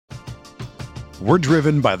We're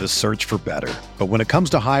driven by the search for better. But when it comes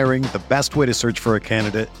to hiring, the best way to search for a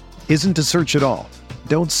candidate isn't to search at all.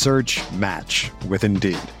 Don't search, match with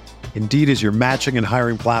Indeed. Indeed is your matching and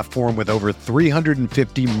hiring platform with over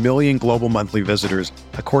 350 million global monthly visitors,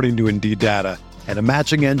 according to Indeed data, and a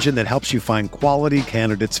matching engine that helps you find quality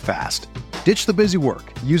candidates fast. Ditch the busy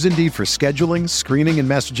work. Use Indeed for scheduling, screening, and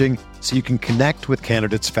messaging so you can connect with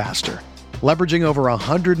candidates faster. Leveraging over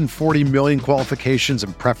 140 million qualifications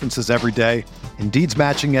and preferences every day, Indeed's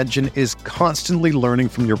matching engine is constantly learning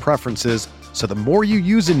from your preferences, so the more you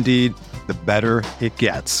use Indeed, the better it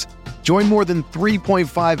gets. Join more than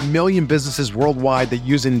 3.5 million businesses worldwide that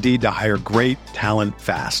use Indeed to hire great talent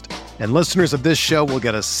fast. And listeners of this show will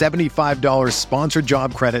get a $75 sponsored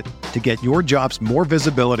job credit to get your jobs more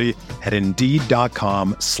visibility at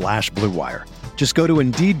Indeed.com/Blue Wire. Just go to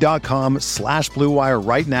Indeed.com/Blue Wire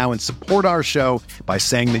right now and support our show by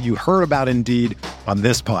saying that you heard about Indeed on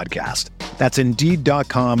this podcast. That's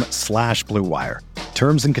Indeed.com/Blue Wire.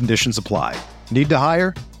 Terms and conditions apply. Need to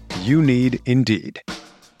hire? You need Indeed.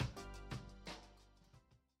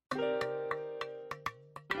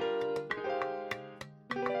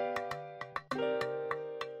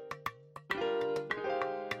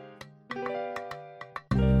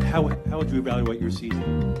 How would you evaluate your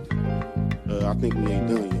season? I think we ain't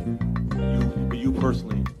done But you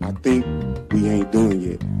personally? yet. I think we ain't done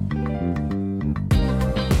yet.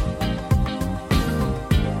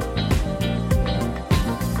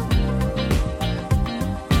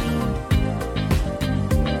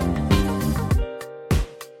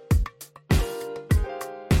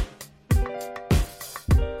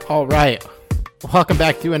 All right. Welcome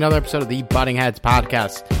back to another episode of the Butting Heads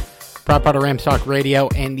Podcast. Proud part of Rams Talk Radio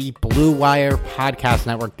and the Blue Wire Podcast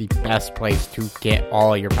Network, the best place to get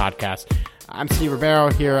all your podcasts. I'm Steve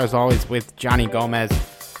Ribeiro here, as always, with Johnny Gomez.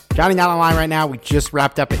 Johnny not online right now. We just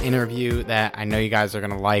wrapped up an interview that I know you guys are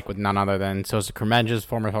going to like with none other than Sosa Kremenjas,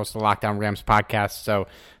 former host of the Lockdown Rams podcast. So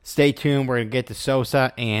stay tuned. We're going to get to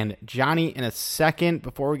Sosa and Johnny in a second.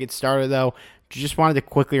 Before we get started, though, just wanted to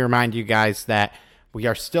quickly remind you guys that we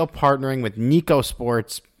are still partnering with Nico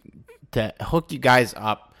Sports to hook you guys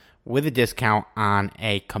up with a discount on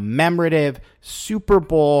a commemorative Super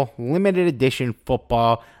Bowl limited edition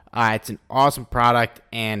football. It's an awesome product,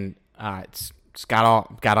 and it's got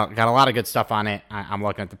a lot of good stuff on it. I'm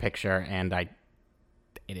looking at the picture, and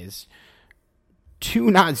it is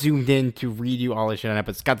too not zoomed in to read you all this shit on it,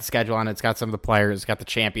 but it's got the schedule on it. It's got some of the players. It's got the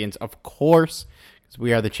champions, of course, because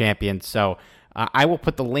we are the champions. So I will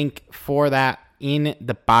put the link for that in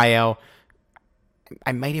the bio.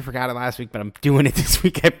 I might have forgot it last week, but I'm doing it this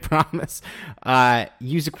week, I promise.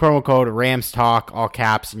 Use the promo code RAMSTALK, all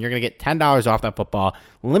caps, and you're going to get $10 off that football.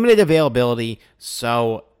 Limited availability,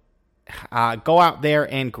 so go out there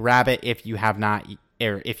and grab it if you have not,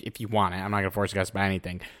 or if you want it. I'm not going to force you guys to buy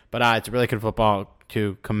anything, but it's a really good football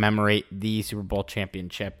to commemorate the Super Bowl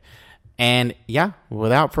championship. And yeah,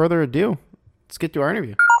 without further ado, let's get to our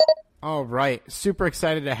interview. All right, super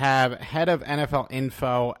excited to have head of NFL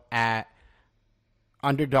info at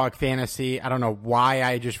Underdog Fantasy. I don't know why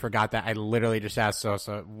I just forgot that. I literally just asked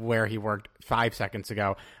Sosa where he worked 5 seconds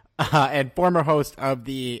ago. And former host of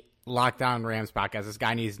the Lockdown Rams podcast. This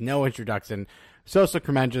guy needs no introduction. Sosa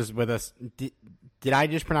Kremenjas with us. Did I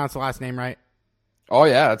just pronounce the last name right? Oh,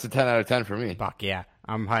 yeah. That's a 10 out of 10 for me. Fuck yeah.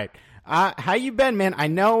 I'm hyped. How you been, man?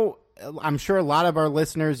 I'm sure a lot of our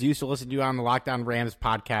listeners used to listen to you on the Lockdown Rams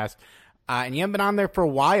podcast. And you haven't been on there for a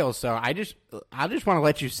while, so I just want to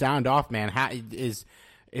let you sound off, man. How is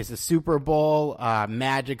the Super Bowl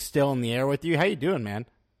magic still in the air with you? How you doing, man?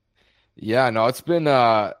 Yeah, no, it's been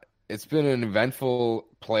an eventful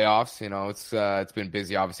playoffs. You know, it's been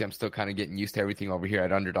busy. Obviously, I'm still kind of getting used to everything over here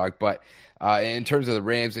at Underdog. But in terms of the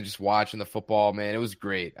Rams and just watching the football, man, it was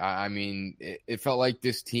great. I mean, it felt like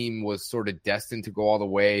this team was sort of destined to go all the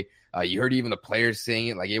way. You heard even the players saying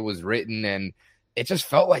it like it was written, and it just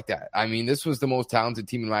felt like that. I mean, this was the most talented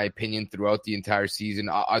team, in my opinion, throughout the entire season,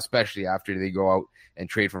 especially after they go out and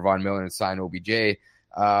trade for Von Miller and sign OBJ.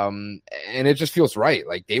 And it just feels right.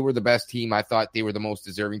 Like, they were the best team. I thought they were the most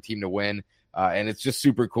deserving team to win. And it's just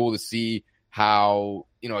super cool to see how,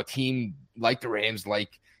 a team like the Rams,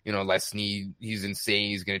 like, Les Snead, he's insane.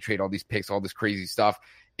 He's going to trade all these picks, all this crazy stuff.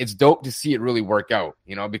 It's dope to see it really work out,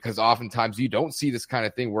 because oftentimes you don't see this kind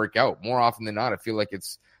of thing work out. More often than not, I feel like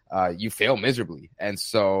it's, you fail miserably. And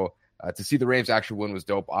so to see the Rams actually win was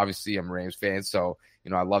dope. Obviously, I'm a Rams fan, so,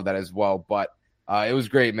 I love that as well. But it was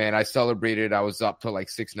great, man. I celebrated. I was up till like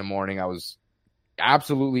 6 a.m. I was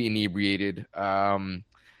absolutely inebriated,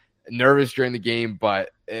 nervous during the game, but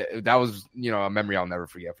that was, a memory I'll never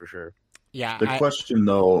forget for sure. Yeah. The question,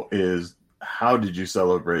 though, is how did you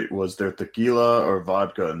celebrate? Was there tequila or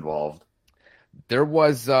vodka involved? There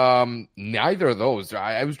was neither of those.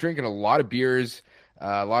 I was drinking a lot of beers,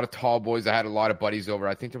 a lot of tall boys. I had a lot of buddies over.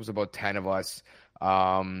 I think there was about 10 of us.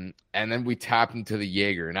 And then we tapped into the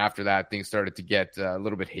Jaeger. And after that, things started to get a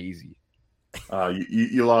little bit hazy.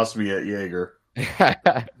 You lost me at Jaeger. Yeah,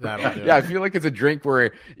 I feel like it's a drink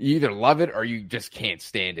where you either love it or you just can't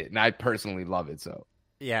stand it. And I personally love it. So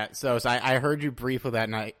yeah, so I heard you briefly that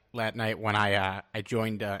night when I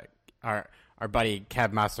joined our buddy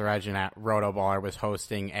Kev Massaregin at Rotoballer was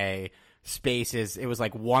hosting a Spaces. It was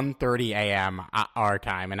like 1:30 a.m. our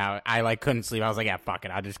time, and I like couldn't sleep. I was like, yeah, fuck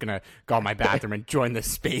it. I'm just gonna go in my bathroom and join the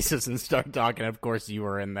Spaces and start talking. Of course, you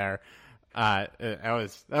were in there. That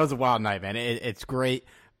was a wild night, man. It's great.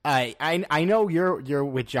 I know you're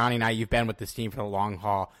with Johnny and I. You've been with this team for the long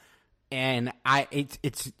haul, and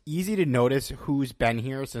it's easy to notice who's been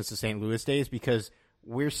here since the St. Louis days because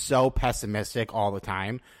we're so pessimistic all the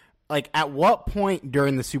time. Like, at what point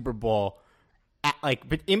during the Super Bowl,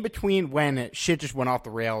 but in between when shit just went off the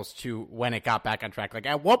rails to when it got back on track, like,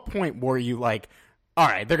 at what point were you like, all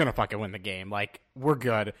right, they're gonna fucking win the game, like, we're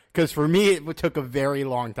good? Because for me, it took a very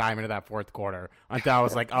long time into that fourth quarter until I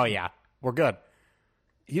was like, oh yeah, we're good.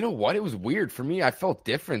 You know what? It was weird for me. I felt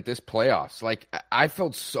different this playoffs. Like, I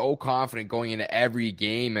felt so confident going into every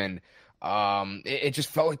game, and it just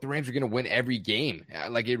felt like the Rams were going to win every game.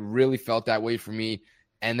 Like, it really felt that way for me.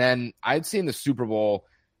 And then I'd seen the Super Bowl.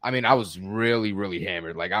 I mean, I was really, really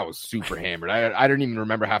hammered. Like, I was super hammered. I didn't even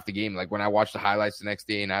remember half the game. Like, when I watched the highlights the next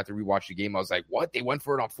day and after we watched the game, I was like, what? They went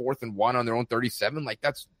for it on 4th and 1 on their own 37? Like,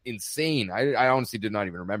 that's insane. I honestly did not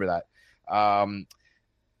even remember that.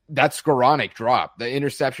 That Skoranek drop, the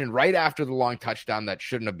interception right after the long touchdown that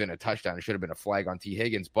shouldn't have been a touchdown. It should have been a flag on T.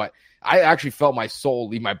 Higgins. But I actually felt my soul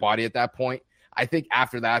leave my body at that point. I think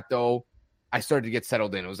after that, though, I started to get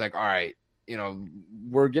settled in. It was like, all right,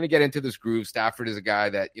 we're going to get into this groove. Stafford is a guy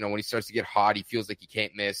that, when he starts to get hot, he feels like he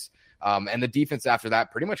can't miss. And the defense after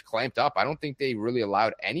that pretty much clamped up. I don't think they really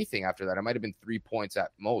allowed anything after that. It might have been 3 points at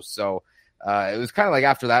most. So it was kind of like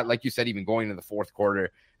after that, like you said, even going into the fourth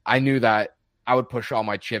quarter, I knew that I would push all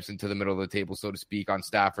my chips into the middle of the table, so to speak, on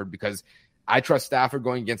Stafford, because I trust Stafford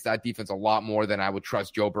going against that defense a lot more than I would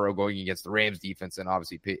trust Joe Burrow going against the Rams defense. And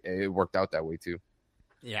obviously it worked out that way too.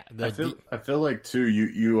 Yeah. I feel like too,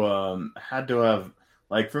 you had to have,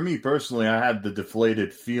 like, for me personally, I had the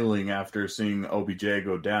deflated feeling after seeing OBJ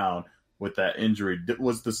go down with that injury.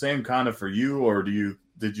 Was the same kind of for you, or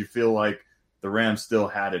did you feel like the Rams still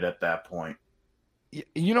had it at that point?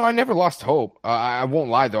 I never lost hope. I won't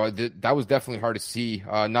lie, though. That was definitely hard to see,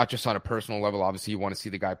 not just on a personal level. Obviously, you want to see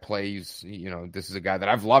the guy play. This is a guy that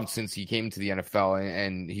I've loved since he came to the NFL,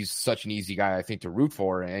 and he's such an easy guy, I think, to root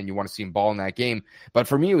for, and you want to see him ball in that game. But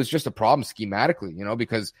for me, it was just a problem schematically,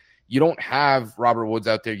 because you don't have Robert Woods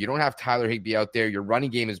out there. You don't have Tyler Higbee out there. Your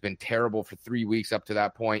running game has been terrible for 3 weeks up to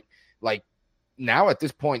that point. Like, now at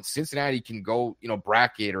this point, Cincinnati can go,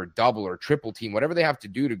 bracket or double or triple team, whatever they have to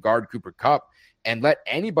do to guard Cooper Kupp, and let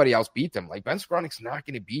anybody else beat them. Like, Ben Skoranek's not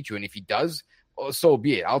going to beat you. And if he does, so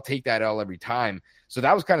be it. I'll take that L every time. So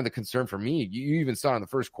that was kind of the concern for me. You even saw in the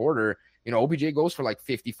first quarter, OBJ goes for like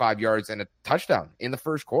 55 yards and a touchdown in the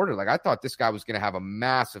first quarter. Like, I thought this guy was going to have a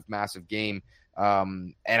massive, massive game.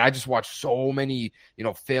 And I just watched so many,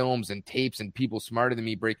 films and tapes and people smarter than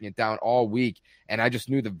me breaking it down all week. And I just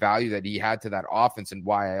knew the value that he had to that offense and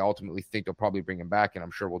why I ultimately think they'll probably bring him back. And I'm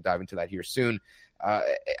sure we'll dive into that here soon.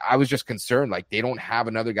 I was just concerned, like, they don't have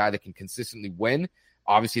another guy that can consistently win.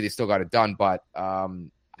 Obviously, they still got it done, but I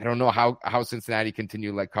don't know how Cincinnati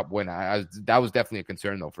continue to let Kupp win. That was definitely a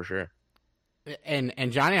concern, though, for sure. And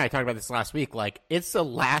Johnny and I talked about this last week. Like, it's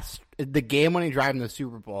the game-winning drive in the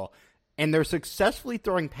Super Bowl, and they're successfully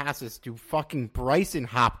throwing passes to fucking Bryson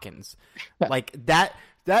Hopkins. Like, that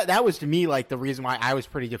was, to me, like, the reason why I was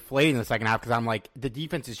pretty deflated in the second half, because I'm like, the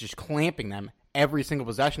defense is just clamping them every single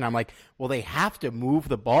possession. I'm like, well, they have to move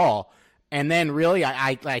the ball. And then really,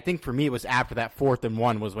 I think for me, it was after that 4th and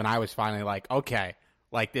 1 was when I was finally like, okay,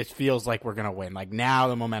 like, this feels like we're going to win. Like, now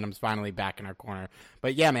the momentum's finally back in our corner.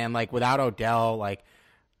 But yeah, man, like, without Odell, like,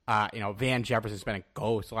 Van Jefferson's been a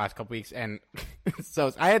ghost the last couple weeks. And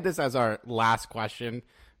so I had this as our last question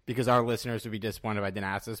because our listeners would be disappointed if I didn't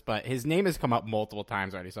ask this, but his name has come up multiple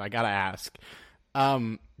times already. So I got to ask,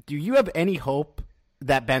 do you have any hope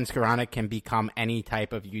that Ben Skoranek can become any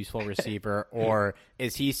type of useful receiver, or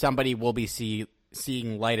is he somebody we'll be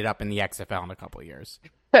seeing lighted up in the XFL in a couple of years?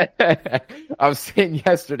 I was saying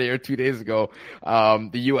yesterday or 2 days ago,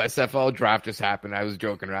 the USFL draft just happened. I was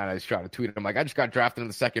joking around. I was trying to tweet. I'm like, I just got drafted in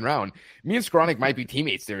the second round. Me and Skoranek might be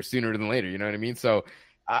teammates there sooner than later. You know what I mean? So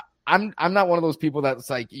I'm not one of those people that's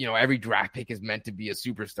like, you know, every draft pick is meant to be a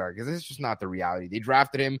superstar, because it's just not the reality. They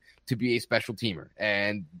drafted him to be a special teamer.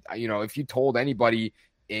 And, you know, if you told anybody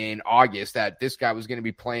in August that this guy was going to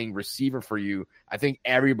be playing receiver for you, I think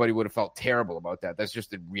everybody would have felt terrible about that. That's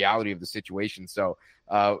just the reality of the situation. So,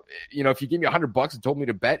 you know, if you give me $100 and told me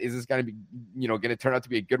to bet, is this going to be, you know, going to turn out to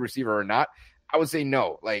be a good receiver or not? I would say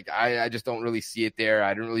no. Like, I just don't really see it there.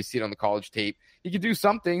 I didn't really see it on the college tape. He could do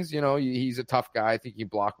some things, you know, he's a tough guy. I think he can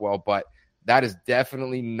block well, but that is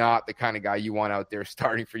definitely not the kind of guy you want out there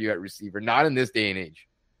starting for you at receiver, not in this day and age.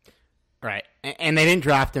 Right. And they didn't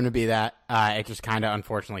draft him to be that. It just kind of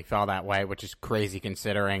unfortunately fell that way, which is crazy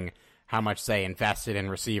considering how much they invested in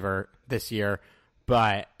receiver this year.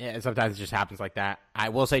 But sometimes it just happens like that. I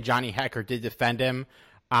will say Johnny Hekker did defend him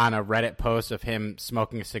on a Reddit post of him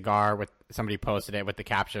smoking a cigar. With somebody posted it with the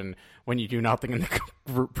caption, "When you do nothing in the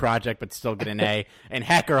group project but still get an A." And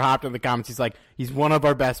Hekker hopped in the comments. He's like, "He's one of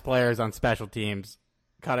our best players on special teams.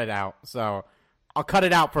 Cut it out." So I'll cut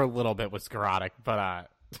it out for a little bit with Skorotic, but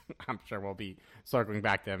I'm sure we'll be circling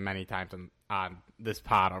back to him many times on this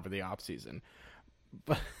pod over the offseason.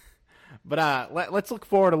 But let's look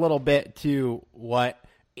forward a little bit to what,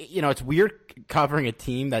 you know, it's weird covering a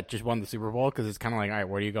team that just won the Super Bowl, because it's kind of like, all right,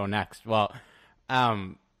 where do you go next? Well,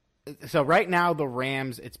 so right now the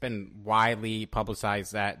Rams, it's been widely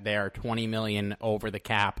publicized that they are $20 million over the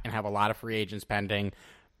cap and have a lot of free agents pending.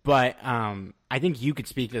 But I think you could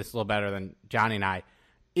speak to this a little better than Johnny and I.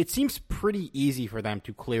 It seems pretty easy for them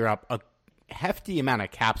to clear up a hefty amount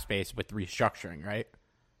of cap space with restructuring, right?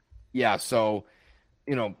 Yeah, so,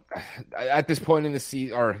 you know, at this point in the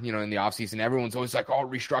season, or, you know, in the offseason, everyone's always like, oh,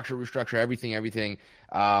 restructure, everything.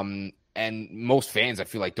 And most fans, I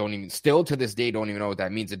feel like, still to this day, don't even know what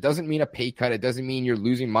that means. It doesn't mean a pay cut. It doesn't mean you're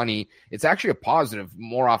losing money. It's actually a positive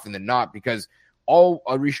more often than not, because all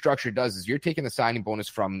a restructure does is you're taking the signing bonus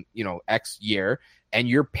from, you know, X year, and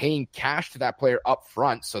you're paying cash to that player up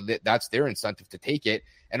front, so that's their incentive to take it.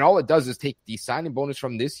 And all it does is take the signing bonus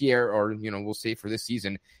from this year, or, you know, we'll say for this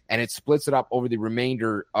season, and it splits it up over the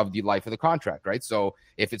remainder of the life of the contract, right? So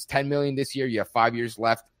if it's $10 million this year, you have 5 years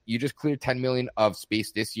left. You just cleared $10 million of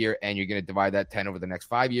space this year, and you're going to divide that 10 over the next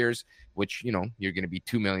 5 years, which, you know, you're going to be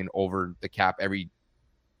 $2 million over the cap every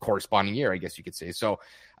corresponding year, I guess you could say. So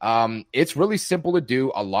it's really simple to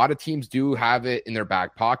do. A lot of teams do have it in their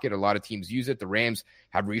back pocket. A lot of teams use it. The Rams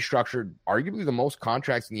have restructured arguably the most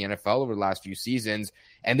contracts in the NFL over the last few seasons,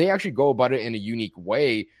 and they actually go about it in a unique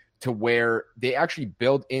way, to where they actually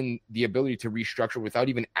build in the ability to restructure without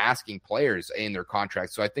even asking players in their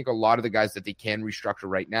contracts. So I think a lot of the guys that they can restructure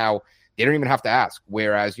right now, they don't even have to ask,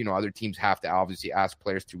 whereas, you know, other teams have to obviously ask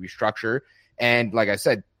players to restructure. And like I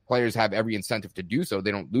said, players have every incentive to do so.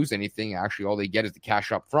 They don't lose anything. Actually, all they get is the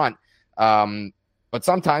cash up front. But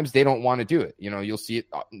sometimes they don't want to do it. You know, you'll see it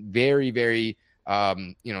very, very,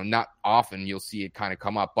 you know, not often you'll see it kind of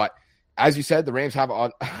come up. But as you said, the Rams have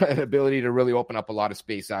an ability to really open up a lot of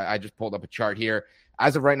space. I just pulled up a chart here.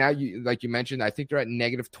 As of right now, like you mentioned, I think they're at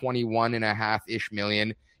negative 21.5-ish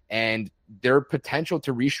million. And their potential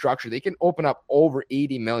to restructure, they can open up over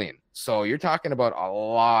 80 million. So you're talking about a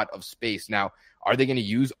lot of space. Now, are they going to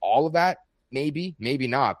use all of that? Maybe, maybe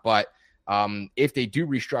not. But if they do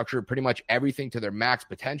restructure pretty much everything to their max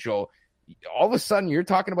potential, all of a sudden you're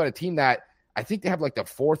talking about a team that I think they have like the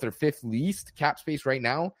 4th or 5th least cap space right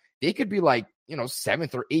now. They could be like, you know,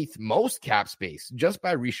 7th or 8th most cap space just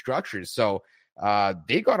by restructures. So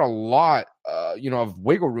they got a lot, you know, of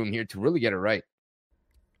wiggle room here to really get it right.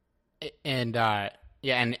 And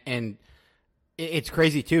and it's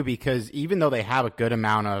crazy too, because even though they have a good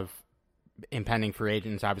amount of impending free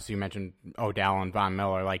agents, obviously you mentioned Odell and Von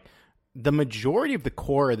Miller, like the majority of the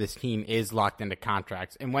core of this team is locked into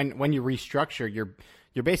contracts. And when you restructure,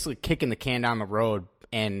 you're basically kicking the can down the road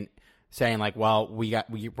and saying like, well, we're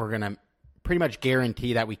going to pretty much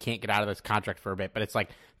guarantee that we can't get out of this contract for a bit. But it's like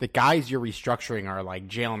the guys you're restructuring are like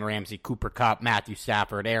Jalen Ramsey, Cooper Kupp, Matthew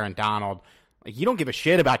Stafford, Aaron Donald. Like, you don't give a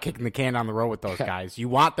shit about kicking the can down the road with those guys. You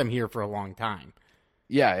want them here for a long time.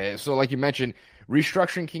 Yeah. So like you mentioned,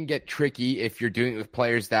 restructuring can get tricky if you're doing it with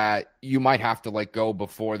players that you might have to let go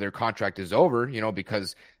before their contract is over, you know,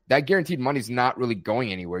 because that guaranteed money is not really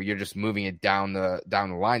going anywhere. You're just moving it down the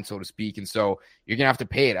line, so to speak. And so you're going to have to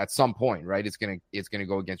pay it at some point, right? It's going to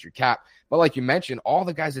go against your cap. But like you mentioned, all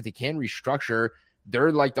the guys that they can restructure,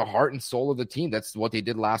 they're like the heart and soul of the team. That's what they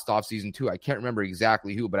did last offseason too. I can't remember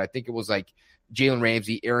exactly who, but I think it was like Jalen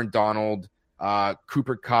Ramsey, Aaron Donald,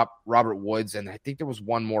 Cooper Kupp, Robert Woods, and I think there was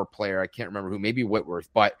one more player. I can't remember who, maybe Whitworth.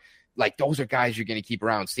 But like those are guys you're going to keep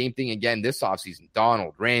around. Same thing again this offseason.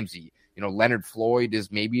 Donald, Ramsey, you know, Leonard Floyd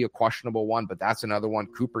is maybe a questionable one, but that's another one.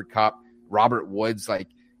 Cooper Kupp, Robert Woods, like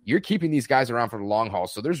you're keeping these guys around for the long haul.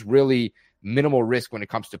 So there's really minimal risk when it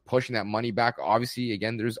comes to pushing that money back. Obviously,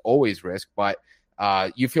 again, there's always risk, but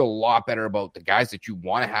you feel a lot better about the guys that you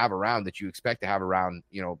want to have around, that you expect to have around,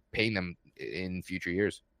 paying them in future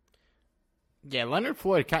years. Yeah, Leonard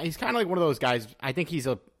Floyd, he's kind of like one of those guys. I think he's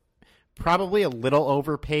probably a little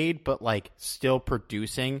overpaid, but like still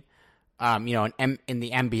producing. In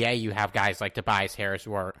the NBA, you have guys like Tobias Harris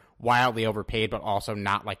who are wildly overpaid, but also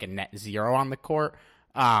not like a net zero on the court.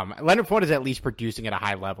 Leonard Floyd is at least producing at a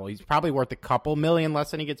high level. He's probably worth a couple million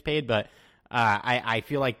less than he gets paid, but I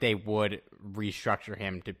feel like they would restructure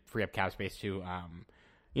him to free up cap space to,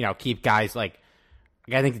 keep guys like,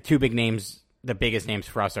 I think the two big names, the biggest names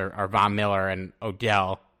for us are Von Miller and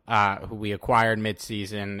Odell, who we acquired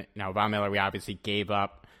midseason. Von Miller, we obviously gave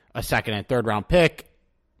up a second and third round pick.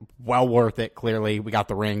 Well worth it, clearly. We got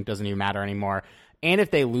the ring. Doesn't even matter anymore. And if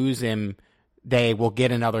they lose him, they will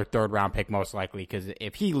get another third round pick most likely, because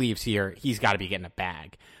if he leaves here, he's got to be getting a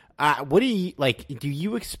bag. What do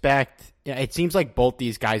you expect? It seems like both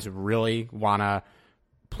these guys really want to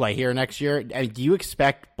play here next year. Do you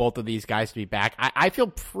expect both of these guys to be back? I feel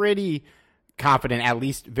pretty confident, at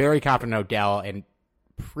least very confident in Odell, and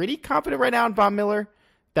pretty confident right now in Von Miller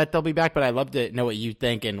that they'll be back, but I'd love to know what you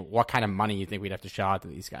think and what kind of money you think we'd have to shell out to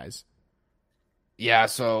these guys. Yeah,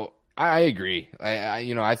 so I agree.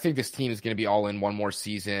 I think this team is going to be all in one more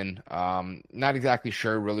season. Not exactly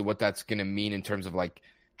sure really what that's going to mean in terms of like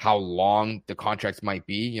how long the contracts might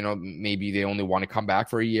be. Maybe they only want to come back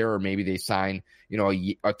for a year, or maybe they sign, a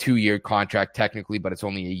 2-year contract technically, but it's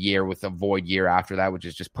only a year with a void year after that, which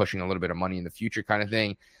is just pushing a little bit of money in the future kind of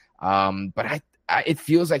thing. But it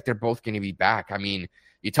feels like they're both going to be back. I mean,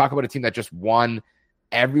 you talk about a team that just won.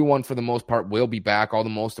 Everyone, for the most part, will be back. All the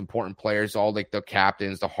most important players, all like the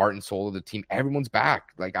captains, the heart and soul of the team, everyone's back.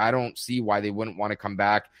 Like, I don't see why they wouldn't want to come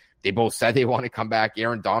back. They both said they want to come back.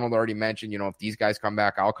 Aaron Donald already mentioned, if these guys come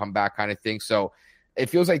back, I'll come back kind of thing. So it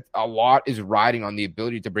feels like a lot is riding on the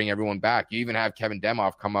ability to bring everyone back. You even have Kevin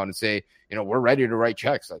Demoff come out and say, we're ready to write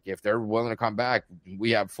checks. Like, if they're willing to come back,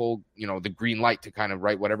 we have full, the green light to kind of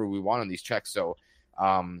write whatever we want on these checks. So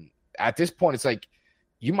at this point, it's like,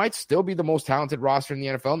 you might still be the most talented roster in the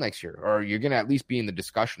NFL next year, or you're going to at least be in the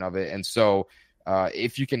discussion of it. And so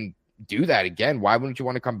if you can do that again, why wouldn't you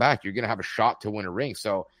want to come back? You're going to have a shot to win a ring.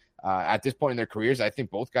 So at this point in their careers, I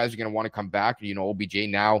think both guys are going to want to come back. OBJ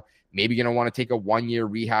now maybe going to want to take a 1-year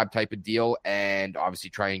rehab type of deal and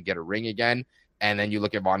obviously try and get a ring again. And then you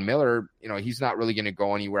look at Von Miller, he's not really going to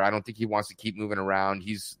go anywhere. I don't think he wants to keep moving around.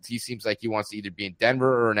 He seems like he wants to either be in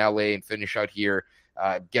Denver or in LA and finish out here.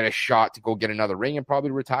 Get a shot to go get another ring and probably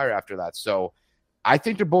retire after that. So I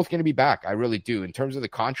think they're both going to be back. I really do. In terms of the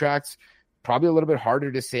contracts, probably a little bit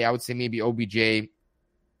harder to say. I would say maybe OBJ,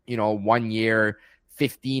 1 year,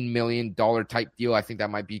 $15 million type deal. I think that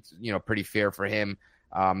might be, pretty fair for him.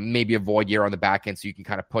 Maybe a void year on the back end so you can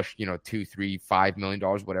kind of push, $2, $3, $5 million,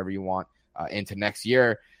 whatever you want into next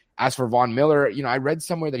year. As for Von Miller, I read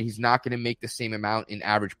somewhere that he's not going to make the same amount in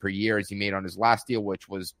average per year as he made on his last deal, which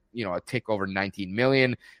was, a tick over 19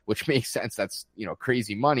 million, which makes sense. That's,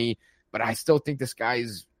 crazy money, but I still think this guy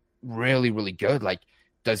is really, really good. Like,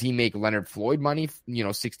 does he make Leonard Floyd money,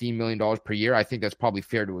 $16 million per year? I think that's probably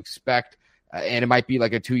fair to expect. And it might be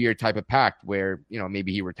like a 2-year type of pact where,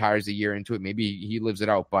 maybe he retires a year into it. Maybe he lives it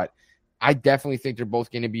out, but I definitely think they're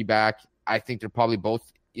both going to be back. I think they're probably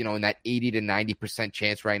both, in that 80 to 90%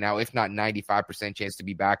 chance right now, if not 95% chance to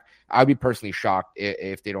be back. I'd be personally shocked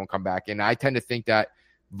if they don't come back. And I tend to think that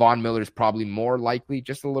Von Miller is probably more likely,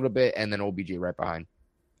 just a little bit, and then OBJ right behind.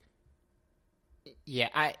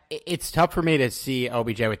 Yeah, it's tough for me to see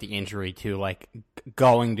OBJ with the injury too, like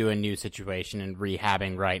going to a new situation and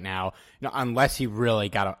rehabbing right now, unless he really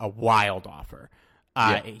got a wild offer.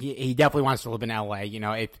 He definitely wants to live in LA.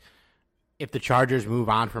 If the Chargers move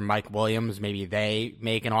on from Mike Williams, maybe they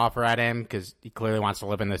make an offer at him because he clearly wants to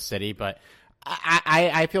live in this city. But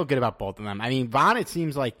I feel good about both of them. I mean, Von, it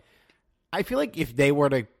seems like, I feel like if they were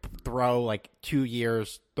to throw like 2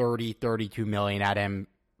 years, 32 million at him,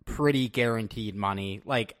 pretty guaranteed money,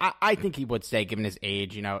 like I think he would stay given his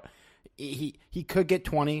age. He could get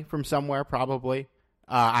 20 from somewhere probably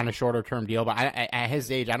on a shorter term deal. But at his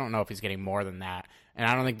age, I don't know if he's getting more than that. And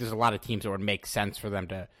I don't think there's a lot of teams that would make sense for them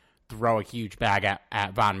to throw a huge bag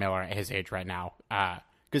at Von Miller at his age right now.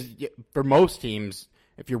 Because for most teams,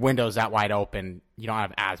 if your window's that wide open, you don't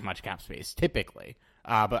have as much cap space typically.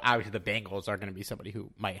 But obviously the Bengals are going to be somebody who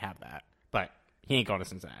might have that. But he ain't going to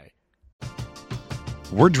Cincinnati.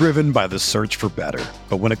 We're driven by the search for better.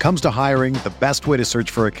 But when it comes to hiring, the best way to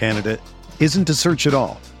search for a candidate isn't to search at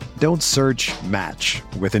all. Don't search, match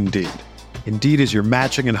with Indeed. Indeed is your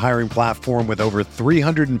matching and hiring platform with over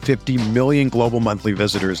 350 million global monthly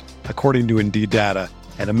visitors, according to Indeed data,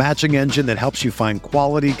 and a matching engine that helps you find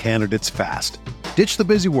quality candidates fast. Ditch the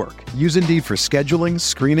busy work. Use Indeed for scheduling,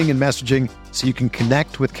 screening, and messaging so you can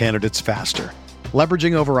connect with candidates faster.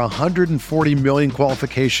 Leveraging over 140 million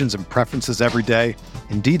qualifications and preferences every day,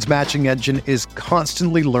 Indeed's matching engine is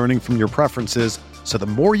constantly learning from your preferences, so the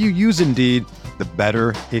more you use Indeed, the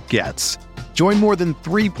better it gets. Join more than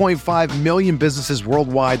 3.5 million businesses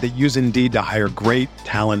worldwide that use Indeed to hire great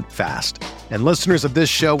talent fast. And listeners of this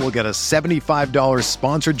show will get a $75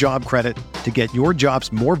 sponsored job credit to get your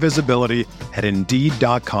jobs more visibility at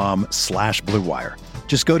Indeed.com/Blue Wire.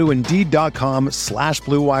 Just go to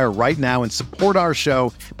Indeed.com/Blue Wire right now and support our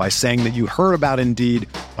show by saying that you heard about Indeed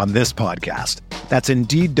on this podcast. That's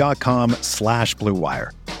Indeed.com/Blue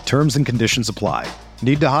Wire. Terms and conditions apply.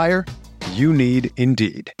 Need to hire? You need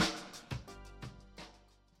Indeed.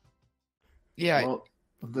 Yeah. Well,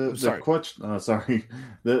 the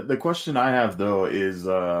question I have though is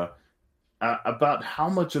about how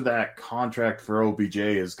much of that contract for OBJ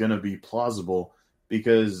is going to be plausible,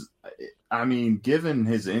 because I mean, given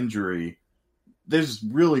his injury, there's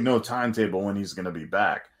really no timetable when he's going to be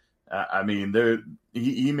back. I mean,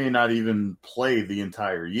 he may not even play the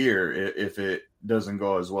entire year if it doesn't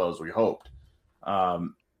go as well as we hoped.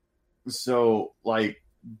 So, like,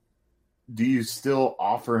 do you still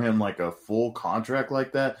offer him like a full contract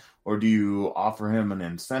like that, or do you offer him an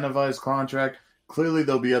incentivized contract? Clearly,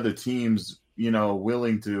 there'll be other teams,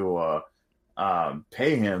 willing to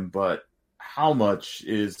pay him, but how much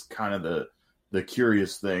is kind of the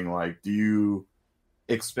curious thing. Like, do you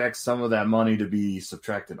expect some of that money to be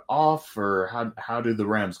subtracted off, or how do the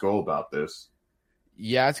Rams go about this?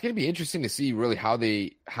 Yeah, it's going to be interesting to see really how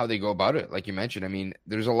they go about it. Like you mentioned, I mean,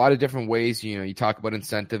 there's a lot of different ways. You talk about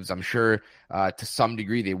incentives. I'm sure to some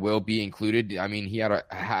degree they will be included. I mean, he had a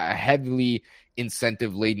heavily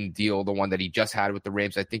incentive-laden deal, the one that he just had with the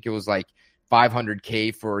Rams. I think it was like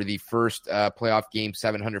 $500K for the first playoff game,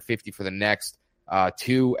 $750 for the next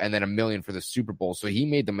two, and then $1 million for the Super Bowl. So he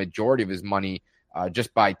made the majority of his money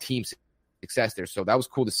just by team success there. So that was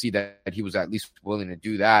cool to see that he was at least willing to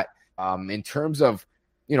do that. In terms of,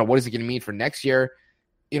 what is it going to mean for next year?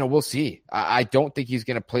 We'll see. I don't think he's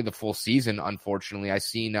going to play the full season, unfortunately. I've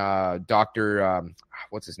seen Dr.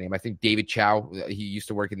 What's his name? I think David Chow. He used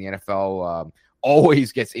to work in the NFL.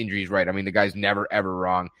 Always gets injuries right. I mean, the guy's never, ever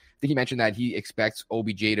wrong. I think he mentioned that he expects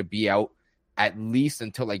OBJ to be out at least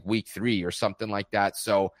until like week 3 or something like that.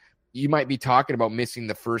 So you might be talking about missing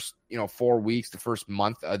the first, 4 weeks, the first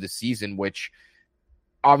month of the season, which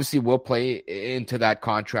obviously will play into that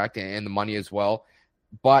contract and the money as well.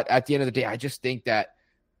 But at the end of the day, I just think that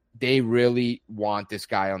they really want this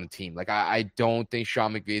guy on the team. Like, I don't think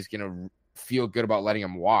Sean McVay is going to feel good about letting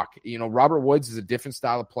him walk. Robert Woods is a different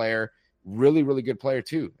style of player, really, really good player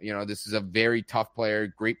too. This is a very tough player,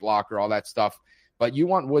 great blocker, all that stuff. But you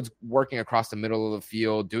want Woods working across the middle of the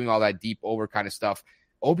field, doing all that deep over kind of stuff.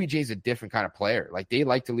 OBJ is a different kind of player. Like, they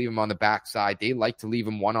like to leave him on the backside. They like to leave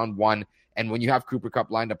him one-on-one. And when you have Cooper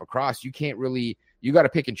Kupp lined up across, you got to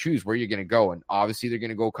pick and choose where you're going to go. And obviously they're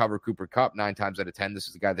going to go cover Cooper Kupp 9 times out of 10. This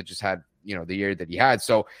is the guy that just had, the year that he had.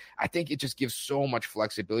 So I think it just gives so much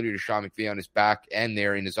flexibility to Sean McVay on his back end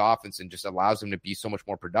there in his offense, and just allows him to be so much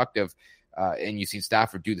more productive. And you've seen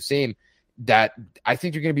Stafford do the same, that I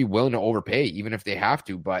think you're going to be willing to overpay even if they have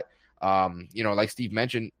to. But, like Steve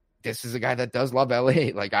mentioned, this is a guy that does love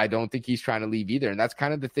LA. Like, I don't think he's trying to leave either. And that's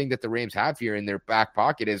kind of the thing that the Rams have here in their back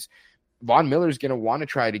pocket is Von Miller's going to want to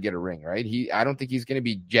try to get a ring, right? I don't think he's going to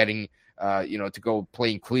be jetting, to go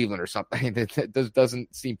play in Cleveland or something. That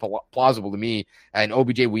doesn't seem plausible to me. And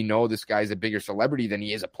OBJ, we know this guy's a bigger celebrity than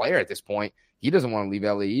he is a player at this point. He doesn't want to leave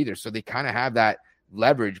LA either. So they kind of have that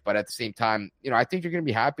leverage. But at the same time, I think you're going to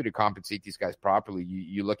be happy to compensate these guys properly.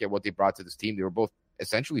 You look at what they brought to this team. They were both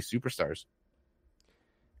essentially superstars.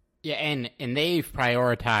 Yeah, and they've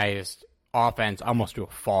prioritized offense almost to a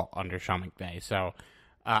fault under Sean McVay. So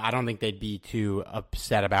I don't think they'd be too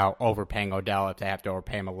upset about overpaying Odell if they have to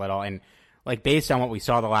overpay him a little. And like, based on what we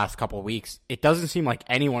saw the last couple of weeks, it doesn't seem like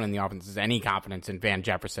anyone in the offense has any confidence in Van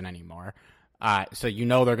Jefferson anymore. So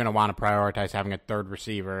they're going to want to prioritize having a third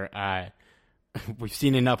receiver. We've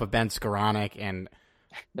seen enough of Ben Skoranek, and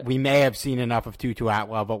we may have seen enough of Tutu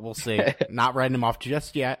Atwell, but we'll see. Not writing him off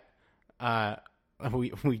just yet.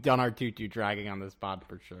 We've done our Tutu dragging on this pod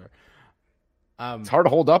for sure. It's hard to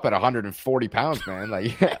hold up at 140 pounds, man.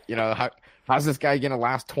 Like, how's this guy going to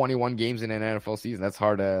last 21 games in an NFL season? That's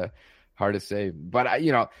hard to say. But,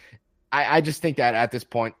 I just think that at this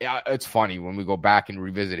point, it's funny when we go back and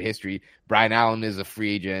revisit history. Brian Allen is a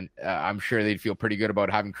free agent. I'm sure they'd feel pretty good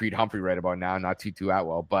about having Creed Humphrey right about now, not Tutu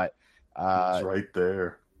Atwell. But it's right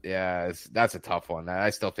there. Yeah, that's a tough one. I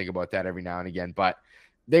still think about that every now and again. But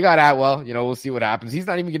they got Atwell. We'll see what happens. He's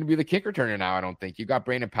not even going to be the kick returner now, I don't think. You got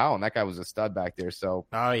Brandon Powell, and that guy was a stud back there. So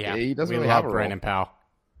he doesn't really have a Brandon role. Powell.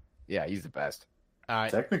 Yeah, he's the best.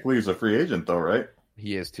 Technically, he's a free agent, though, right?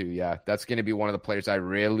 He is too, yeah. That's going to be one of the players I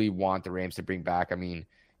really want the Rams to bring back. I mean,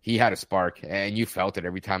 he had a spark, and you felt it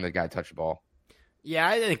every time the guy touched the ball. Yeah,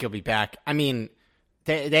 I think he'll be back. I mean,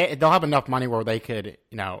 they'll have enough money where they could,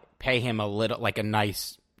 pay him a little, like a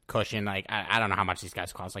nice cushion. Like I don't know how much these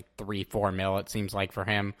guys cost, like $3-4 million. It seems like for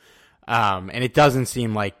him, and it doesn't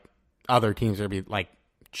seem like other teams are be like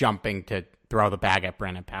jumping to throw the bag at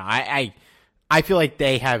Brandon Powell. I feel like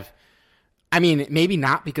they have. I mean, maybe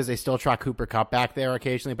not because they still try Cooper Kupp back there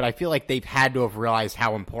occasionally, but I feel like they've had to have realized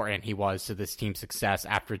how important he was to this team's success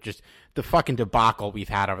after just the fucking debacle we've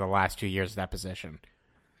had over the last 2 years of that position.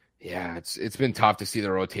 Yeah, it's been tough to see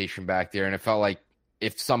the rotation back there, and it felt like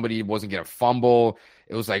if somebody wasn't going to fumble,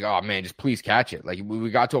 it was like, oh, man, just please catch it. Like, we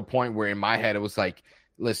got to a point where in my head it was like,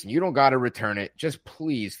 listen, you don't got to return it. Just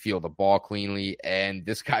please field the ball cleanly, and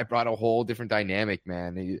this guy brought a whole different dynamic,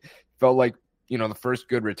 man. It felt like, the first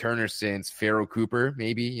good returner since Pharaoh Cooper,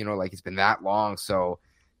 maybe, like it's been that long. So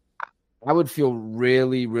I would feel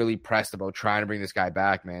really, really pressed about trying to bring this guy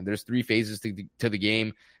back, man. There's 3 phases to the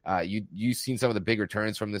game. You've seen some of the big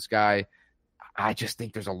returns from this guy. I just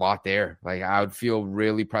think there's a lot there. Like, I would feel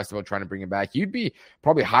really pressed about trying to bring him back. You'd be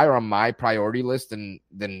probably higher on my priority list than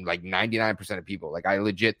like 99% of people. Like, I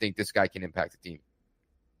legit think this guy can impact the team.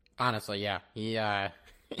 Honestly, yeah.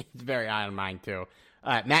 He's very high on mine, too.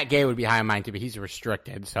 Matt Gay would be high on mine, too, but he's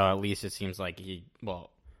restricted, so at least it seems like he will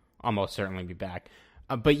almost certainly be back.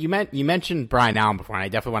 But you mentioned Brian Allen before, and I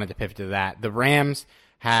definitely wanted to pivot to that. The Rams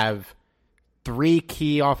have 3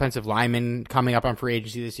 key offensive linemen coming up on free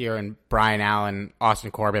agency this year, and Brian Allen, Austin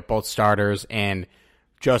Corbett, both starters, and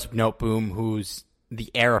Joseph Noteboom, who's the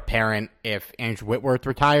heir apparent if Andrew Whitworth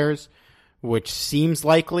retires, which seems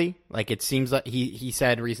likely. Like, it seems like he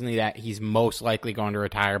said recently that he's most likely going to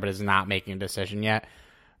retire, but is not making a decision yet.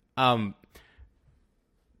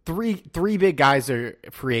 Three big guys are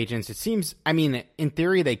free agents. It seems, I mean, in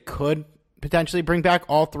theory, they could potentially bring back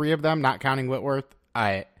all 3 of them, not counting Whitworth.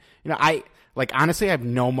 Honestly, I have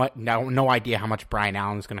no idea how much Brian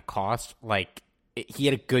Allen is going to cost. Like, he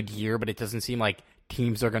had a good year, but it doesn't seem like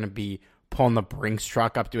teams are going to be pulling the Brinks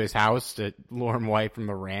truck up to his house to lure him away from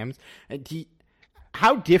the Rams.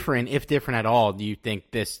 How different, if different at all, do you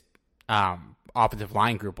think this offensive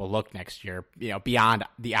line group will look next year, beyond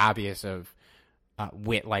the obvious of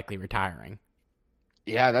Witt likely retiring?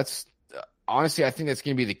 Yeah, that's honestly, I think that's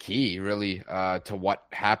going to be the key, really, to what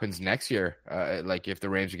happens next year. Like, if the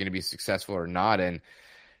Rams are going to be successful or not, and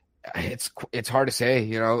it's hard to say.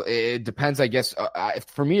 It depends, I guess.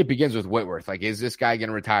 For me, it begins with Whitworth. Like, is this guy going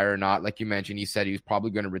to retire or not? Like you mentioned, he said he was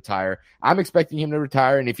probably going to retire. I'm expecting him to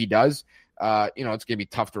retire, and if he does, it's going to be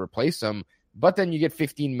tough to replace him. But then you get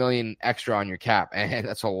 $15 million extra on your cap, and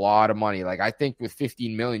that's a lot of money. Like, I think with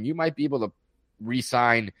 $15 million, you might be able to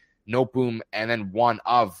re-sign Noteboom and then one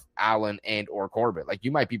of Allen and or Corbett. Like,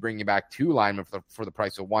 you might be bringing back 2 linemen for the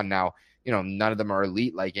price of 1. Now, none of them are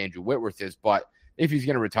elite like Andrew Whitworth is, but if he's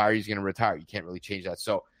going to retire, he's going to retire. You can't really change that.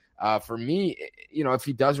 So for me, if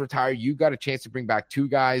he does retire, you got a chance to bring back 2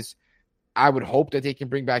 guys. I would hope that they can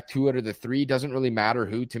bring back 2 out of the 3. Doesn't really matter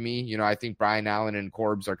who to me. I think Brian Allen and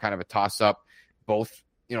Corbs are kind of a toss-up. Both,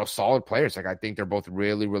 solid players. Like, I think they're both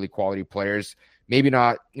really, really quality players. Maybe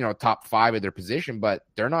not, top 5 of their position, but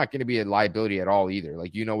they're not going to be a liability at all either.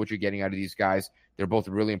 Like, what you're getting out of these guys. They're both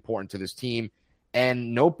really important to this team.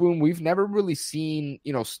 And Noteboom, we've never really seen,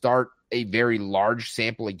 start a very large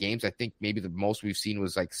sample of games. I think maybe the most we've seen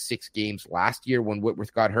was like 6 games last year when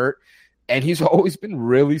Whitworth got hurt. And he's always been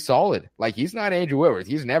really solid. Like, he's not Andrew Whitworth.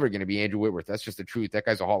 He's never going to be Andrew Whitworth. That's just the truth. That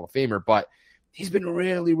guy's a Hall of Famer. But he's been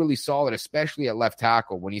really, really solid, especially at left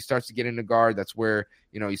tackle. When he starts to get into guard, that's where,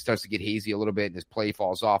 he starts to get hazy a little bit and his play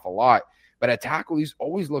falls off a lot. But at tackle, he's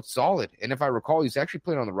always looked solid. And if I recall, he's actually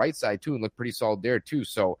playing on the right side too and looked pretty solid there too.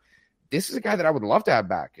 So this is a guy that I would love to have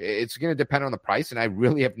back. It's going to depend on the price, and I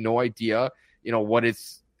really have no idea, what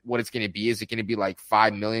it's going to be. Is it going to be like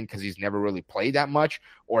 $5 million because he's never really played that much,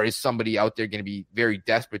 or is somebody out there going to be very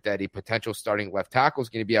desperate that a potential starting left tackle is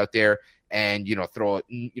going to be out there and throw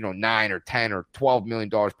 $9 or $10 or $12 million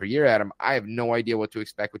per year at him? I have no idea what to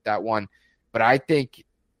expect with that one, but I think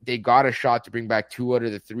they got a shot to bring back 2 out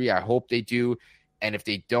of the 3. I hope they do, and if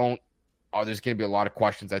they don't, there's going to be a lot of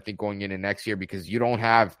questions, I think, going into next year, because you don't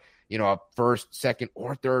have a first, second,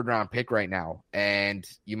 or third round pick right now. And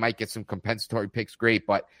you might get some compensatory picks, great,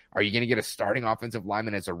 but are you going to get a starting offensive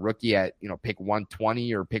lineman as a rookie at, pick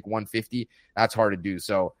 120 or pick 150? That's hard to do.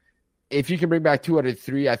 So if you can bring back 2 out of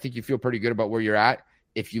 3, I think you feel pretty good about where you're at.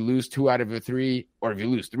 If you lose 2 out of the 3, or if you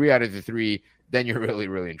lose 3 out of the 3, then you're really,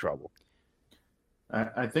 really in trouble.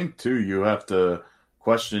 I think, too, you have to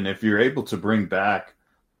question if you're able to bring back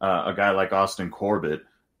a guy like Austin Corbett,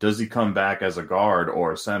 does he come back as a guard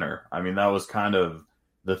or a center? I mean, that was kind of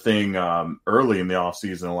the thing early in the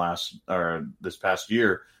offseason this past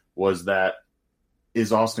year, was that,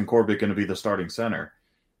 is Austin Corbett going to be the starting center?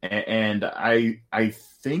 And I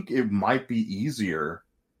think it might be easier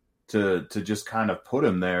to just kind of put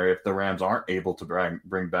him there if the Rams aren't able to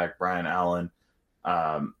bring back Brian Allen,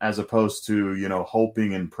 as opposed to,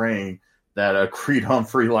 hoping and praying that a Creed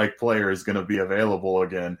Humphrey-like player is going to be available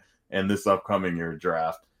again in this upcoming year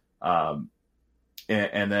draft. And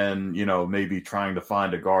then, maybe trying to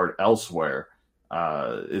find a guard elsewhere.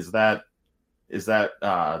 Is that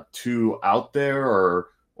too out there,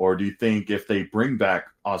 or do you think if they bring back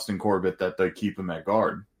Austin Corbett that they keep him at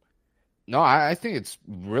guard? No, I think it's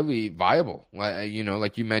really viable. Like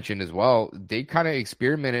you mentioned as well, they kind of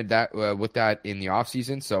experimented with that in the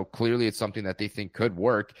offseason. So clearly it's something that they think could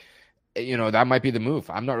work. That might be the move.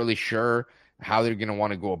 I'm not really sure how they're going to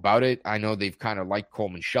want to go about it. I know they've kind of liked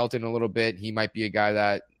Coleman Shelton a little bit. He might be a guy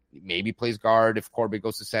that maybe plays guard if Corbett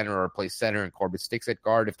goes to center, or plays center and Corbett sticks at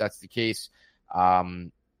guard if that's the case.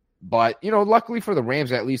 But, luckily for the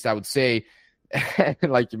Rams, at least I would say,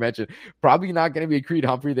 like you mentioned, probably not going to be a Creed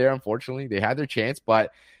Humphrey there, unfortunately. They had their chance,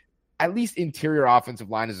 but at least interior offensive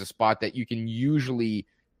line is a spot that you can usually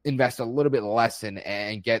invest a little bit less in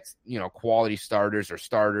and get, quality starters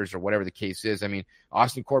or whatever the case is. I mean,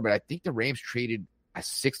 Austin Corbett, I think the Rams traded a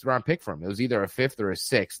 6th round pick for him. It was either a 5th or a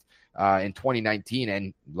 6th in 2019.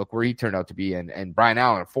 And look where he turned out to be. And Brian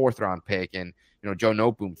Allen, a 4th round pick, and, Joe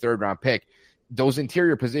Noteboom, 3rd round pick. Those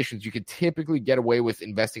interior positions, you could typically get away with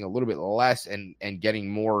investing a little bit less and getting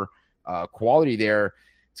more quality there.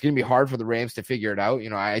 It's going to be hard for the Rams to figure it out.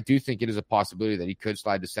 I do think it is a possibility that he could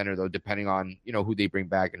slide to center, though, depending on, who they bring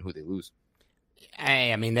back and who they lose.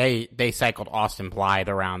 Hey, I mean, they cycled Austin Blythe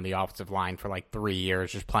around the offensive line for like 3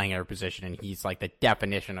 years, just playing every position, and he's like the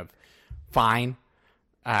definition of fine.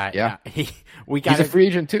 Yeah. He's a free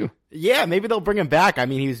agent, too. Yeah, maybe they'll bring him back. I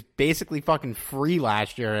mean, he was basically fucking free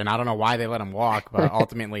last year, and I don't know why they let him walk, but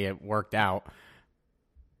ultimately it worked out.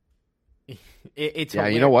 It's yeah,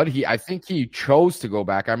 hilarious. You know what? I think he chose to go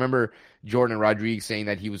back. I remember Jordan Rodriguez saying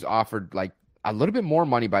that he was offered like a little bit more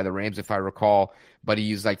money by the Rams, if I recall, but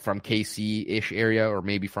he's like from KC-ish area, or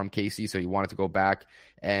maybe from KC, so he wanted to go back.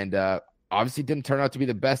 And obviously didn't turn out to be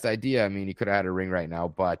the best idea. I mean, he could have had a ring right now,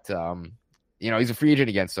 but he's a free agent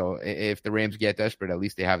again. So if the Rams get desperate, at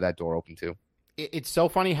least they have that door open too. It's so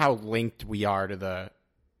funny how linked we are to the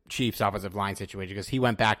Chiefs offensive line situation, because he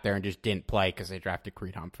went back there and just didn't play because they drafted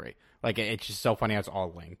Creed Humphrey. Like, it's just so funny how it's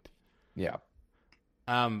all linked. Yeah.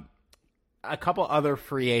 A couple other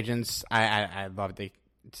free agents. I'd love to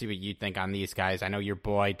see what you think on these guys. I know your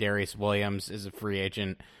boy Darius Williams is a free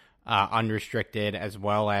agent, unrestricted, as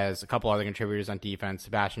well as a couple other contributors on defense: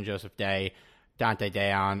 Sebastian Joseph Day, Dante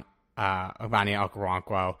Deon, Omani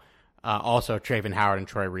Okoronkwo, also Trayvon Howard and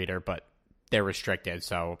Troy Reeder, but they're restricted,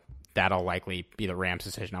 so that'll likely be the Rams'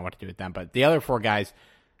 decision on what to do with them. But the other 4 guys,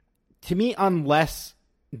 to me, unless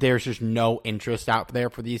there's just no interest out there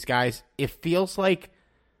for these guys, it feels like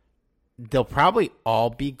they'll probably all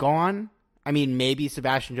be gone. I mean, maybe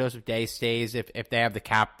Sebastian Joseph Day stays if they have the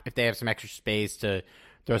cap, if they have some extra space to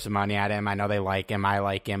throw some money at him. I know they like him. I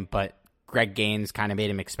like him, but Greg Gaines kind of made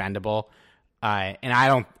him expendable. And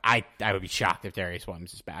I would be shocked if Darius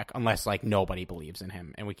Williams is back, unless like nobody believes in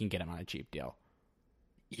him and we can get him on a cheap deal.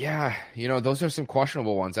 Yeah, those are some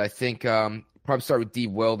questionable ones. I think probably start with D.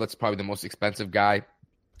 Will. That's probably the most expensive guy.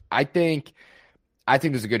 I think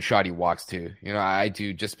there's a good shot he walks too. I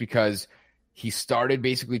do, just because he started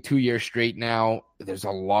basically 2 years straight now. There's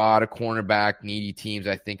a lot of cornerback needy teams,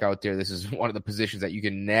 I think, out there. This is one of the positions that you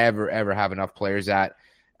can never, ever have enough players at.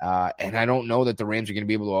 And I don't know that the Rams are going to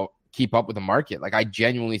be able to keep up with the market. Like, I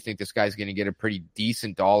genuinely think this guy's going to get a pretty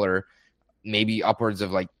decent dollar, maybe upwards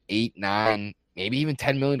of like 8, 9, maybe even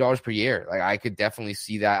 $10 million per year. Like, I could definitely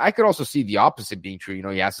see that. I could also see the opposite being true.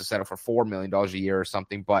 He has to settle for $4 million a year or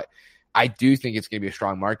something, but I do think it's going to be a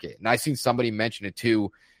strong market. And I've seen somebody mention it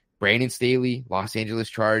too. Brandon Staley, Los Angeles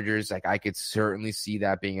Chargers. Like, I could certainly see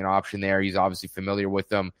that being an option there. He's obviously familiar with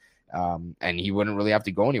them, and he wouldn't really have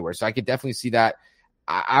to go anywhere. So I could definitely see that.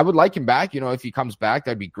 I would like him back. If he comes back,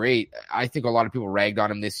 that'd be great. I think a lot of people ragged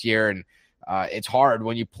on him this year, and it's hard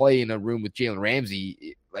when you play in a room with Jalen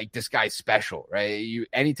Ramsey. like this guy's special, right?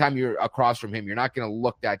 Anytime you're across from him, you're not going to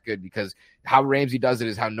look that good because how Ramsey does it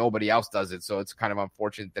is how nobody else does it. So it's kind of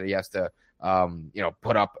unfortunate that he has to,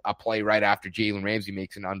 put up a play right after Jalen Ramsey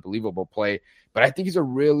makes an unbelievable play. But I think he's a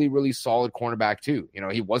really, really solid cornerback too.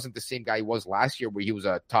 He wasn't the same guy he was last year where he was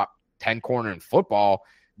a top 10 corner in football,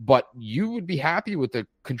 but you would be happy with the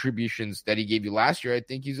contributions that he gave you last year. I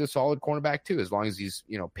think he's a solid cornerback too, as long as he's,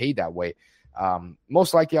 paid that way.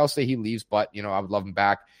 Most likely I'll say he leaves, but I would love him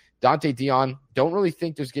back. Dante Dion, don't really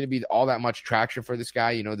think there's going to be all that much traction for this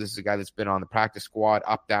guy. This is a guy that's been on the practice squad,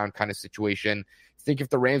 up, down kind of situation. I think if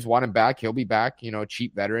the Rams want him back, he'll be back,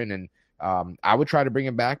 cheap veteran. And I would try to bring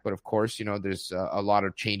him back. But of course, there's a lot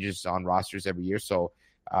of changes on rosters every year. So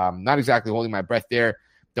not exactly holding my breath there.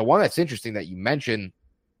 The one that's interesting that you mentioned,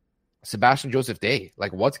 Sebastian Joseph Day,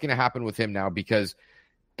 like what's going to happen with him now? Because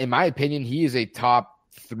in my opinion, he is a top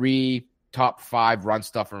 3, top 5 run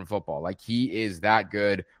stuffer in football. Like he is that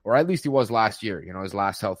good, or at least he was last year, his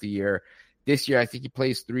last healthy year. This year, I think he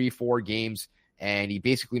plays 3-4 games and he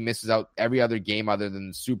basically misses out every other game other than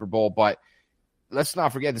the Super Bowl. But let's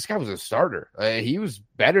not forget, this guy was a starter. He was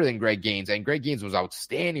better than Greg Gaines, and Greg Gaines was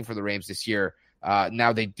outstanding for the Rams this year.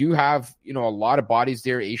 Now they do have, a lot of bodies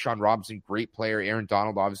there. A'Shawn Robinson, great player. Aaron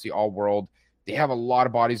Donald, obviously all world. They have a lot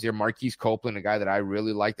of bodies there. Marquise Copeland, a guy that I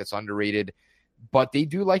really like that's underrated. But they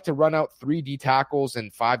do like to run out 3 D tackles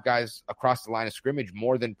and 5 guys across the line of scrimmage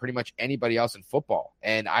more than pretty much anybody else in football.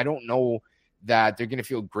 And I don't know that they're going to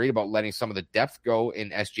feel great about letting some of the depth go in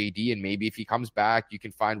SJD. And maybe if he comes back, you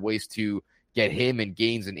can find ways to get him and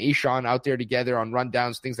Gaines and A'Shawn out there together on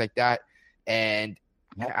rundowns, things like that. And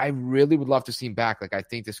I really would love to see him back. Like, I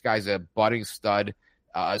think this guy's a budding stud,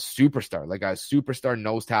 a superstar, like a superstar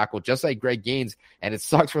nose tackle, just like Greg Gaines. And it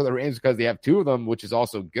sucks for the Rams because they have 2 of them, which is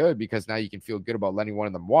also good because now you can feel good about letting one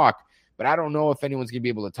of them walk. But I don't know if anyone's going to be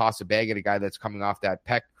able to toss a bag at a guy that's coming off that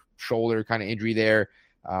pec shoulder kind of injury there,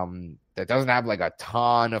 that doesn't have like a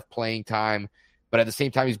ton of playing time. But at the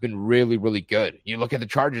same time, he's been really, really good. You look at the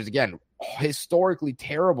Chargers again, historically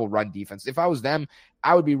terrible run defense. If I was them,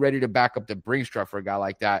 I would be ready to back up the Brinkstruck for a guy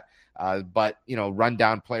like that. But,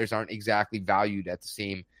 rundown players aren't exactly valued at the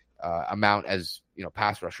same amount as,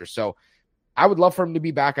 pass rushers. So I would love for him to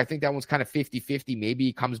be back. I think that one's kind of 50-50. Maybe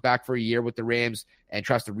he comes back for a year with the Rams and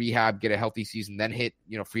tries to rehab, get a healthy season, then hit,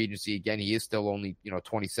 free agency again. He is still only,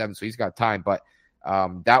 27, so he's got time. But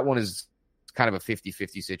that one is kind of a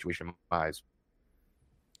 50-50 situation in my eyes.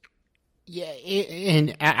 Yeah,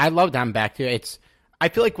 and I love that I'm back to it. I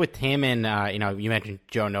feel like with him and, you mentioned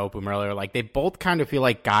Joe Noteboom earlier, like they both kind of feel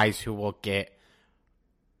like guys who will get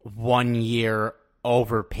 1 year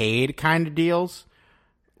overpaid kind of deals.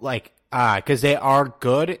 Like, because they are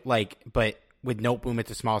good, like, but with Noteboom,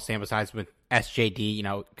 it's a small sample size. With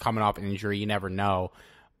SJD, coming off an injury, you never know.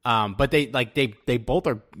 But they both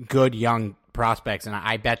are good young prospects, and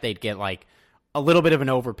I bet they'd get like a little bit of an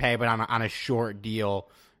overpay, but on a short deal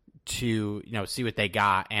to see what they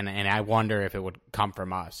got, and I wonder if it would come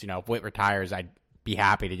from us. If Witt retires, I'd be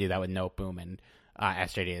happy to do that with Noteboom and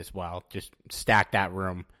SJD as well. Just stack that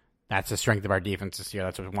room. That's the strength of our defense this year.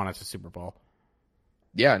 That's what won us a Super Bowl.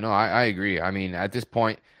 Yeah, no, I agree. I mean, at this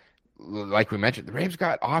point, like we mentioned, the Rams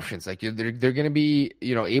got options. Like they're going to be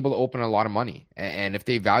able to open a lot of money, and if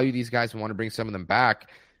they value these guys and want to bring some of them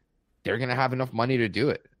back, they're going to have enough money to do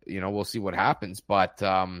it. We'll see what happens, but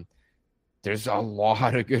there's a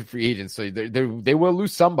lot of good free agents. So they will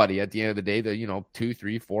lose somebody at the end of the day. The 2,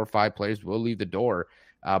 3, 4, 5 players will leave the door.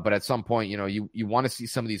 But at some point, you want to see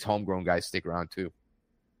some of these homegrown guys stick around too.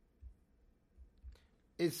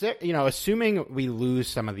 Is there, assuming we lose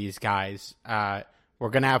some of these guys, we're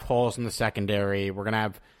going to have holes in the secondary. We're going to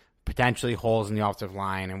have potentially holes in the offensive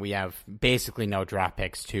line, and we have basically no draft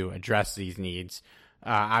picks to address these needs.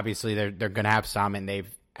 Obviously, they're going to have some, and they've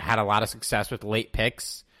had a lot of success with late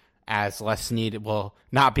picks, as Les Snead will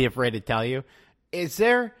not be afraid to tell you. Is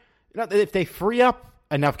there, if they free up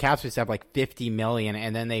enough cap space to have like $50 million,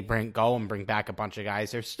 and then they bring back a bunch of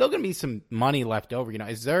guys, there's still going to be some money left over.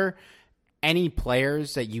 Is there any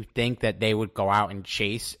players that you think that they would go out and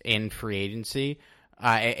chase in free agency?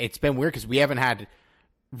 It's been weird because we haven't had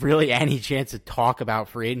really any chance to talk about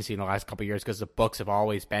free agency in the last couple of years because the books have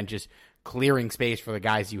always been just clearing space for the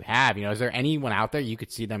guys you have. Is there anyone out there you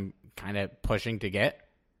could see them kind of pushing to get?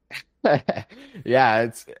 Yeah,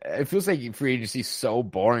 it feels like free agency is so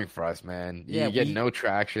boring for us, man. You get no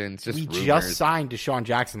traction. It's just we rumors. Just signed Deshaun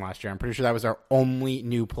Jackson last year. I'm pretty sure that was our only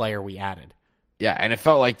new player we added. Yeah, and it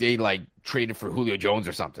felt like they traded for Julio Jones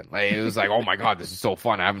or something. Like it was like, oh my god, this is so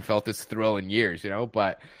fun. I haven't felt this thrill in years,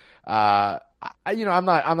 But I'm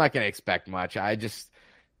not going to expect much.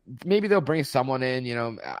 maybe they'll bring someone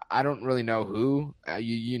in. I don't really know who.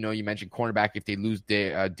 You mentioned cornerback. If they lose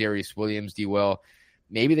Darius Williams, D-Will,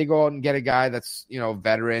 maybe they go out and get a guy that's,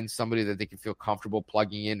 veteran, somebody that they can feel comfortable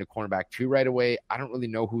plugging into cornerback 2 right away. I don't really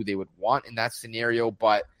know who they would want in that scenario,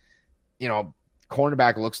 but,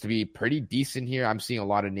 cornerback looks to be pretty decent here. I'm seeing a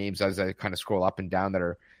lot of names as I kind of scroll up and down that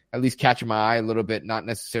are at least catching my eye a little bit. Not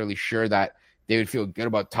necessarily sure that they would feel good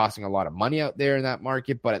about tossing a lot of money out there in that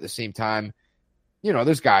market, but at the same time,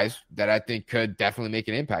 there's guys that I think could definitely make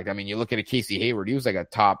an impact. I mean, you look at a Casey Hayward, he was like a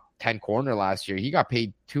top 10 corner last year. He got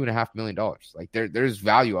paid $2.5 million. Like there's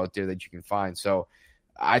value out there that you can find. So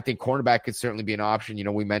I think cornerback could certainly be an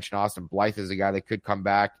option. We mentioned Austin Blythe as a guy that could come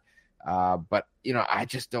back. But I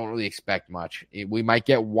just don't really expect much. We might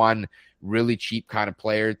get one really cheap kind of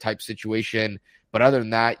player type situation. But other than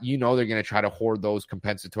that, they're going to try to hoard those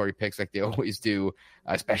compensatory picks like they always do,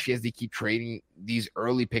 especially as they keep trading these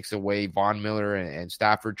early picks away, Von Miller and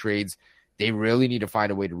Stafford trades. They really need to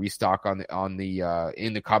find a way to restock in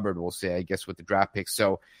the cupboard, we'll say, I guess, with the draft picks.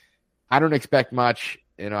 So I don't expect much.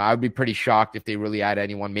 I would be pretty shocked if they really add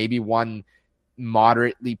anyone. Maybe one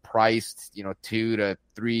moderately priced, $2 to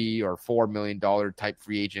 $3 or $4 million type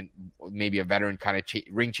free agent, maybe a veteran kind of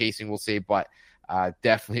ring chasing, we'll say, but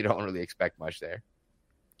definitely don't really expect much there.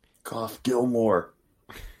 Cough Gilmore.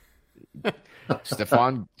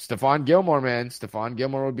 Stephon Gilmore, man. Stephon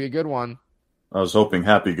Gilmore would be a good one. I was hoping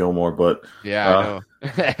Happy Gilmore, but yeah,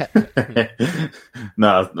 I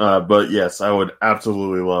know. But yes, I would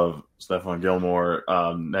absolutely love Stephon Gilmore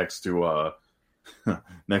next to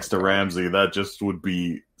Ramsey. That just would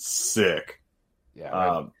be sick.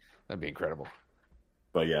 Yeah, that'd be incredible.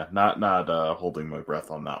 But yeah, not holding my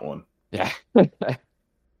breath on that one. Yeah,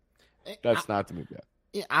 that's not to move yet.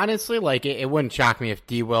 Honestly, it wouldn't shock me if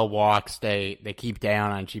D-Will walks. They keep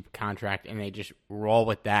down on cheap contract and they just roll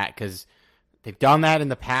with that because they've done that in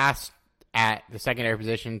the past at the secondary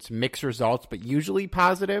positions, mixed results, but usually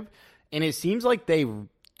positive. And it seems like they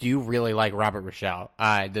do really like Robert Rochelle.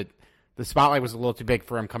 The spotlight was a little too big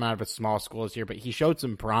for him coming out of a small school this year, but he showed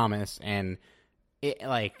some promise. And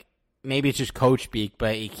maybe it's just coach speak,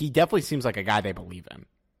 but he definitely seems like a guy they believe in.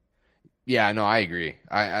 Yeah, no, I agree.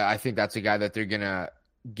 I think that's a guy that they're gonna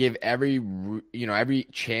give every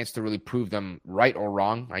chance to really prove them right or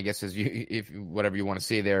wrong. I guess if whatever you want to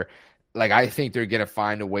say there. Like I think they're gonna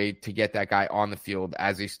find a way to get that guy on the field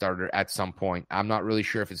as a starter at some point. I'm not really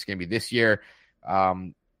sure if it's gonna be this year.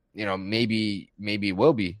 Maybe it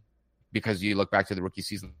will be because you look back to the rookie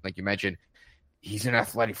season, like you mentioned. He's an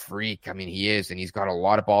athletic freak. I mean, he is, and he's got a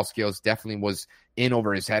lot of ball skills. Definitely was in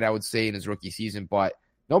over his head, I would say, in his rookie season, but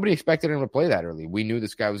nobody expected him to play that early. We knew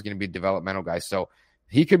this guy was going to be a developmental guy, so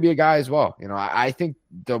he could be a guy as well. I think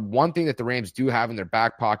the one thing that the Rams do have in their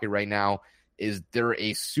back pocket right now is they're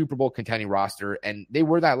a Super Bowl contending roster, and they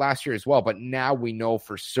were that last year as well, but now we know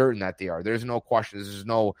for certain that they are. There's no question. There's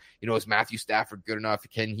no, is Matthew Stafford good enough?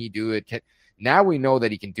 Can he do it? Now we know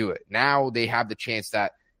that he can do it. Now they have the chance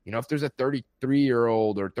that, if there's a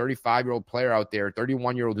 33-year-old or 35-year-old player out there,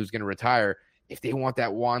 31-year-old who's going to retire, if they want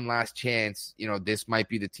that one last chance, this might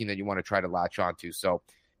be the team that you want to try to latch onto. So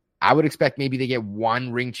I would expect maybe they get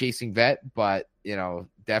one ring chasing vet, but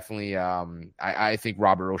definitely I think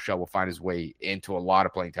Robert Rochelle will find his way into a lot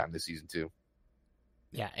of playing time this season too.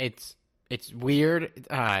 Yeah, it's weird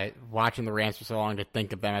watching the Rams for so long to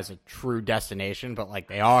think of them as a true destination, but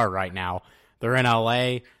they are right now. They're in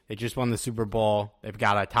LA. They just won the Super Bowl. They've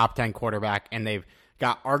got a top 10 quarterback, and they've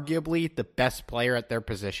got arguably the best player at their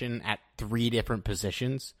position at 3 different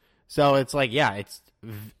positions. So it's it's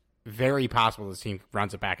very possible this team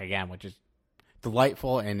runs it back again, which is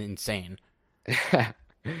delightful and insane.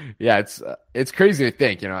 Yeah, it's crazy to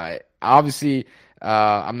think. Obviously,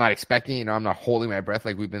 I'm not expecting. I'm not holding my breath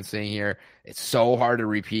like we've been saying here. It's so hard to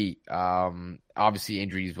repeat. Obviously,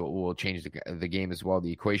 injuries will change the game as well,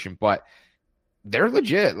 the equation, but they're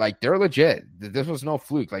legit. They're legit. This was no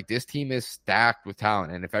fluke. This team is stacked with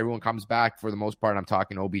talent. And if everyone comes back for the most part, I'm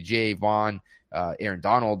talking OBJ, Vaughn, Aaron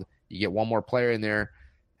Donald, you get one more player in there.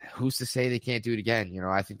 Who's to say they can't do it again?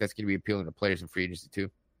 I think that's going to be appealing to players in free agency too.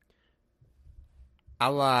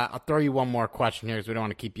 I'll throw you one more question here because we don't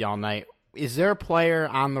want to keep you all night. Is there a player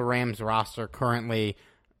on the Rams roster currently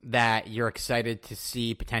that you're excited to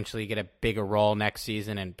see potentially get a bigger role next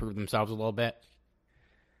season and prove themselves a little bit?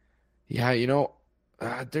 Yeah,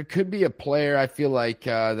 there could be a player I feel like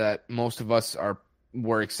that most of us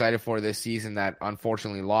were excited for this season that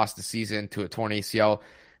unfortunately lost the season to a torn ACL.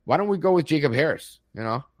 Why don't we go with Jacob Harris?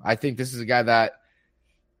 I think this is a guy that,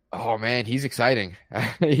 oh man, he's exciting.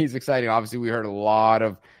 He's exciting. Obviously, we heard a lot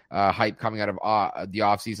of hype coming out of the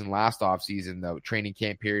offseason, last offseason, the training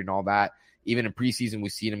camp period and all that. Even in preseason,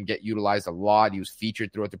 we've seen him get utilized a lot. He was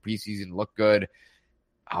featured throughout the preseason, looked good.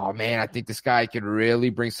 Oh, man, I think this guy could really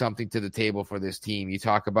bring something to the table for this team. You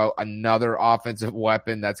talk about another offensive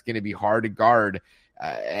weapon that's going to be hard to guard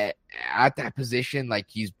at that position. Like,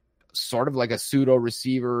 he's sort of like a pseudo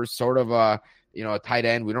receiver, sort of a tight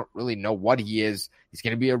end. We don't really know what he is. He's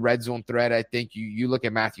going to be a red zone threat. I think you look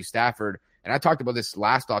at Matthew Stafford, and I talked about this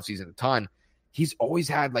last offseason a ton. He's always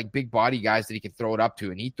had like big body guys that he can throw it up to,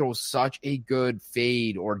 and he throws such a good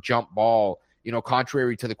fade or jump ball,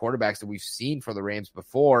 contrary to the quarterbacks that we've seen for the Rams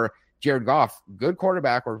before. Jared Goff, good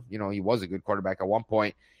quarterback, or, he was a good quarterback at one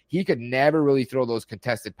point. He could never really throw those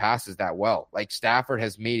contested passes that well. Like, Stafford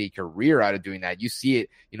has made a career out of doing that. You see it,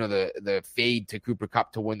 the fade to Cooper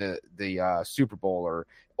Kupp to win the Super Bowl, or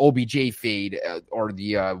OBJ fade, or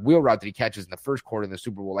the wheel route that he catches in the first quarter in the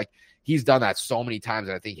Super Bowl. Like, he's done that so many times.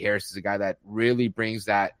 And I think Harris is a guy that really brings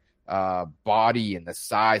that body and the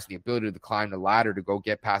size and the ability to climb the ladder to go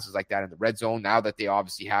get passes like that in the red zone, now that they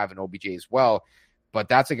obviously have an OBJ as well. But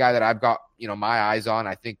that's a guy that I've got, my eyes on.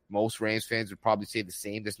 I think most Rams fans would probably say the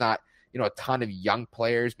same. There's not, a ton of young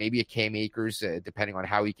players, maybe a Cam Akers, depending on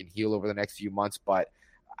how he can heal over the next few months. But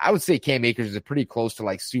I would say Cam Akers is pretty close to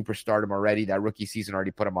like superstardom already. That rookie season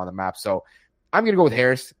already put him on the map. So I'm going to go with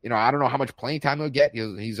Harris. I don't know how much playing time he'll get.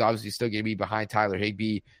 He's obviously still going to be behind Tyler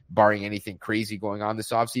Higbee, barring anything crazy going on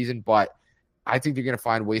this offseason. But I think they're going to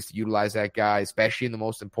find ways to utilize that guy, especially in the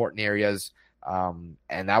most important areas. And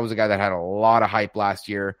that was a guy that had a lot of hype last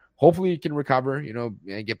year. Hopefully he can recover,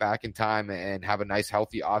 and get back in time and have a nice,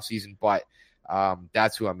 healthy offseason. But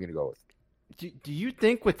that's who I'm going to go with. Do you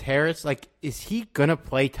think with Harris, like, is he going to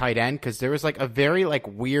play tight end? Because there was like a very like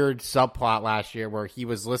weird subplot last year where he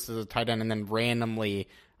was listed as a tight end, and then randomly,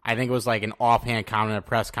 I think it was like an offhand comment at a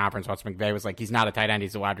press conference, once McVay was like, he's not a tight end,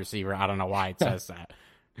 he's a wide receiver. I don't know why it says that.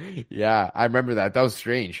 Yeah, I remember that. That was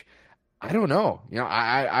strange. I don't know.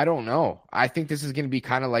 I don't know. I think this is going to be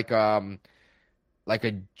kind of like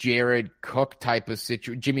a Jared Cook type of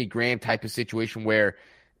situation, Jimmy Graham type of situation where,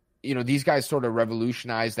 these guys sort of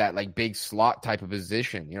revolutionized that like big slot type of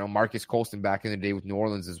position. Marcus Colston back in the day with New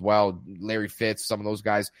Orleans as well, Larry Fitz, some of those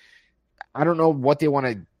guys. I don't know what they want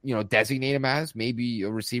to, designate him as. Maybe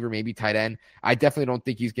a receiver, maybe tight end. I definitely don't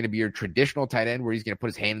think he's going to be your traditional tight end where he's going to put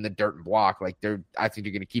his hand in the dirt and block. Like, I think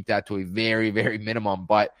they're going to keep that to a very, very minimum.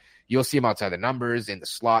 But you'll see him outside the numbers in the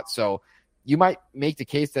slot. So you might make the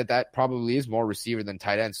case that probably is more receiver than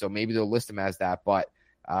tight end. So maybe they'll list him as that. But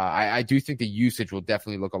I do think the usage will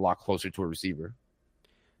definitely look a lot closer to a receiver.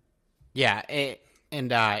 Yeah,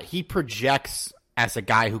 and he projects as a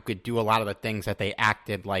guy who could do a lot of the things that they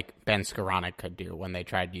acted like Ben Skoranek could do when they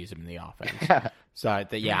tried to use him in the offense. So,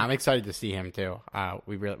 I'm excited to see him too.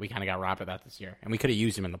 We kind of got robbed of that this year, and we could have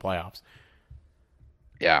used him in the playoffs.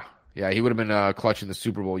 Yeah, he would have been clutch in the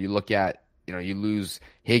Super Bowl. You look at, you lose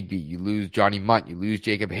Higbee, you lose Johnny Munt, you lose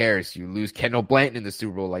Jacob Harris, you lose Kendall Blanton in the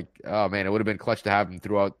Super Bowl. Like, oh man, it would have been clutch to have him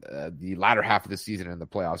throughout the latter half of the season in the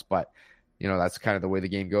playoffs. But, that's kind of the way the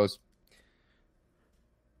game goes.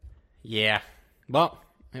 Yeah. Well,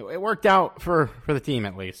 it worked out for the team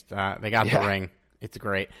at least. They got the ring. It's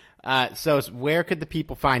great. So where could the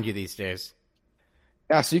people find you these days?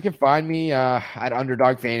 Yeah, so you can find me at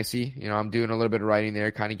Underdog Fantasy. I'm doing a little bit of writing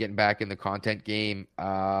there, kind of getting back in the content game,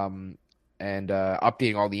 and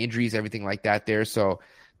updating all the injuries, everything like that there. So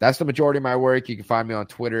that's the majority of my work. You can find me on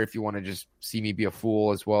Twitter if you want to just see me be a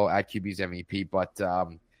fool as well, at QB's MVP. But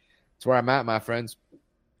it's where I'm at, my friends.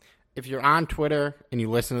 If you're on Twitter and you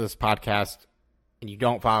listen to this podcast and you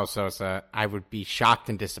don't follow Sosa, I would be shocked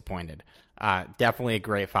and disappointed. Definitely a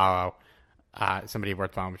great follow. Somebody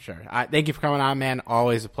worth following for sure. Thank you for coming on, man.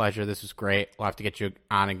 Always a pleasure. This was great. We'll have to get you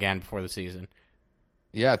on again before the season.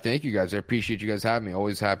 Yeah, thank you guys. I appreciate you guys having me.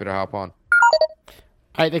 Always happy to hop on.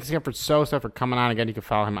 All right, thanks again for Sosa for coming on again. You can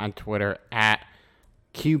follow him on Twitter at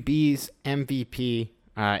QB's MVP.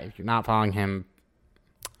 If you're not following him,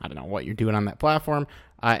 I don't know what you're doing on that platform.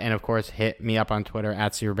 And, of course, hit me up on Twitter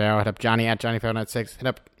at CRBarrow. Hit up Johnny at Johnny596. Hit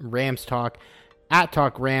up Rams Talk at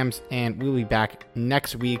Talk Rams. And we'll be back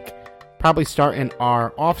next week, probably starting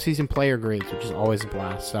our off-season player grades, which is always a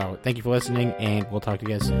blast. So thank you for listening, and we'll talk to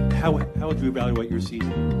you guys soon. How would you evaluate your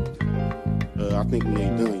season? I think we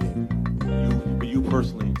ain't done yet. You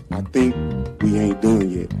personally? I think we ain't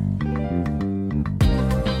done yet.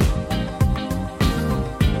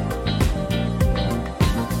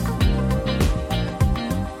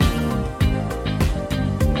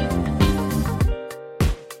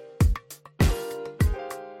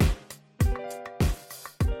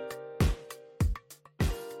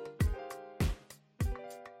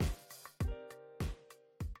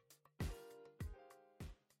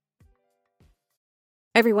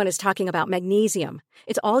 Everyone is talking about magnesium.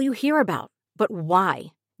 It's all you hear about. But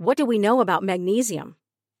why? What do we know about magnesium?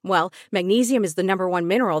 Well, magnesium is the number one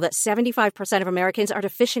mineral that 75% of Americans are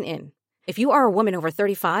deficient in. If you are a woman over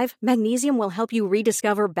 35, magnesium will help you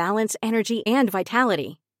rediscover balance, energy, and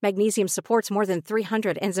vitality. Magnesium supports more than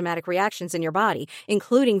 300 enzymatic reactions in your body,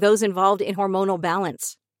 including those involved in hormonal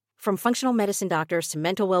balance. From functional medicine doctors to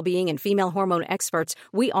mental well-being and female hormone experts,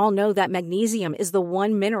 we all know that magnesium is the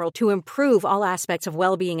one mineral to improve all aspects of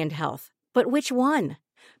well-being and health. But which one?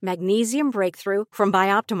 Magnesium Breakthrough from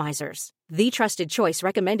Bioptimizers, the trusted choice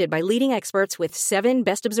recommended by leading experts with 7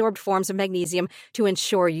 best-absorbed forms of magnesium to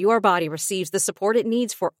ensure your body receives the support it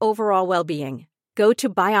needs for overall well-being. Go to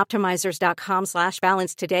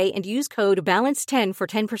bioptimizers.com/balance today and use code BALANCE10 for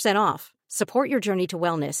 10% off. Support your journey to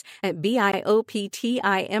wellness at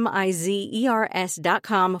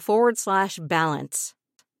bioptimizers.com/balance.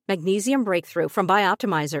 Magnesium Breakthrough from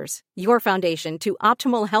Bioptimizers, your foundation to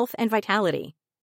optimal health and vitality.